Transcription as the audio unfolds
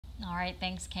All right,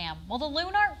 thanks, Cam. Well, the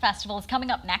LunART Festival is coming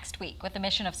up next week with the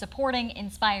mission of supporting,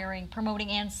 inspiring, promoting,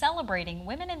 and celebrating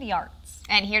women in the arts.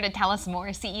 And here to tell us more,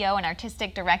 CEO and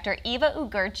Artistic Director Eva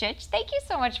Ugurcic. Thank you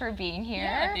so much for being here.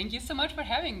 Yeah, thank you so much for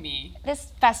having me.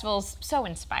 This festival's so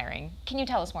inspiring. Can you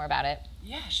tell us more about it?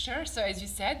 Yeah, sure. So as you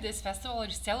said, this festival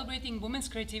is celebrating women's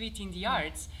creativity in the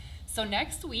arts. So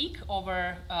next week,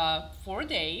 over 4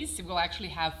 days, we'll actually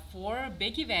have 4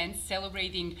 big events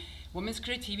celebrating women's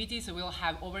creativity. So we'll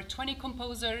have over 20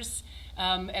 composers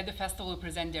at the festival who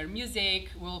present their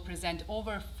music. We'll present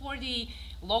over 40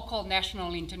 local,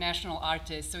 national, international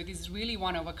artists. So it is really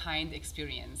one-of-a-kind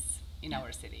experience in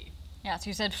our city. Yeah, so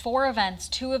you said 4 events,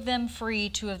 2 of them free,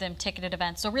 2 of them ticketed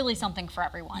events. So really something for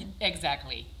everyone.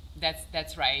 Exactly.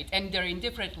 That's right. And they're in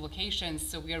different locations,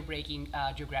 so we are breaking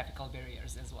geographical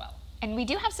barriers as well. And we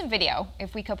do have some video,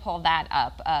 if we could pull that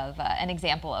up, of an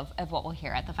example of what we'll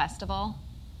hear at the festival.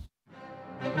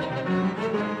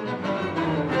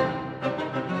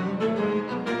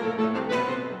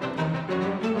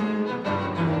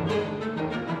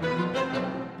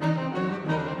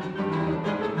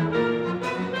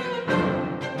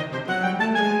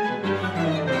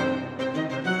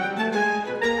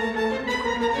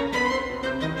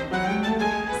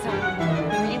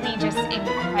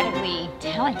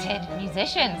 Talented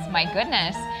musicians, my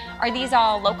goodness. Are these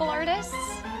all local artists?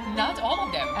 Not all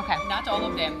of them. Okay. Not all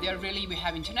of them. They're really, we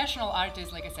have international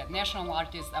artists, like I said, national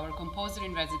artists. Our composer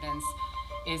in residence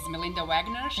is Melinda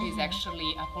Wagner. She's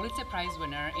actually a Pulitzer Prize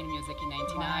winner in music in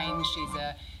 '99. Wow. She's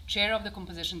a chair of the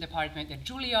composition department at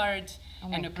Juilliard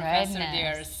and a professor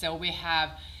there. So we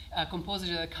have composers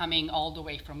that are coming all the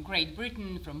way from Great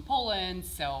Britain, from Poland.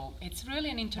 So it's really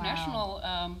an international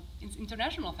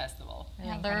international festival.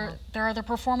 Yeah, there are the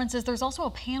performances. There's also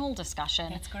a panel discussion.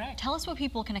 That's correct. Tell us what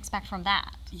people can expect from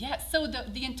that. Yeah, so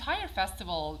the entire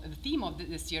festival, the theme of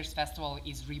this year's festival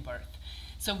is rebirth.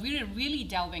 So we're really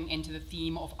delving into the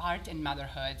theme of art and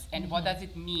motherhood, and what does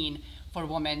it mean for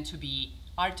women to be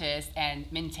artists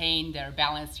and maintain their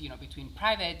balance, between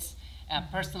private,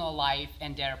 personal life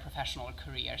and their professional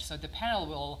career. So the panel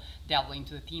will delve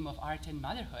into the theme of art and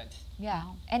motherhood. Yeah,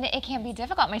 and it can be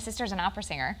difficult. My sister's an opera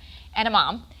singer and a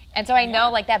mom, and so I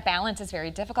know that balance is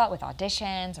very difficult with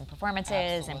auditions and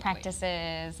performances and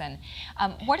practices. And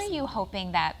what are you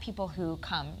hoping that people who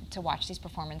come to watch these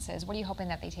performances, what are you hoping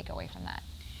that they take away from that?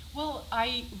 Well,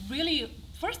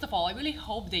 first of all, I really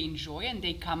hope they enjoy and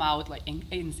they come out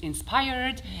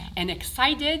inspired and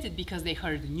excited because they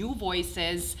heard new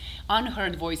voices,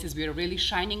 unheard voices. We're really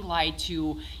shining light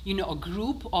to, a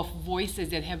group of voices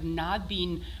that have not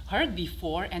been heard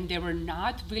before, and they were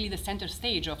not really the center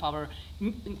stage of our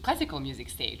classical music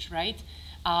stage, right?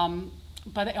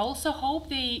 But I also hope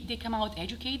they come out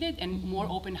educated and more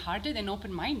open-hearted and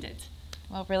open-minded.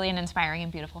 Well, really an inspiring and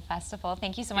beautiful festival.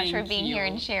 Thank you so much for being here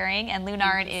and sharing. And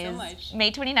LunART is May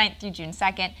 29th through June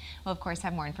 2nd. We'll, of course,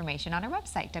 have more information on our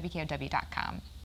website, wkow.com.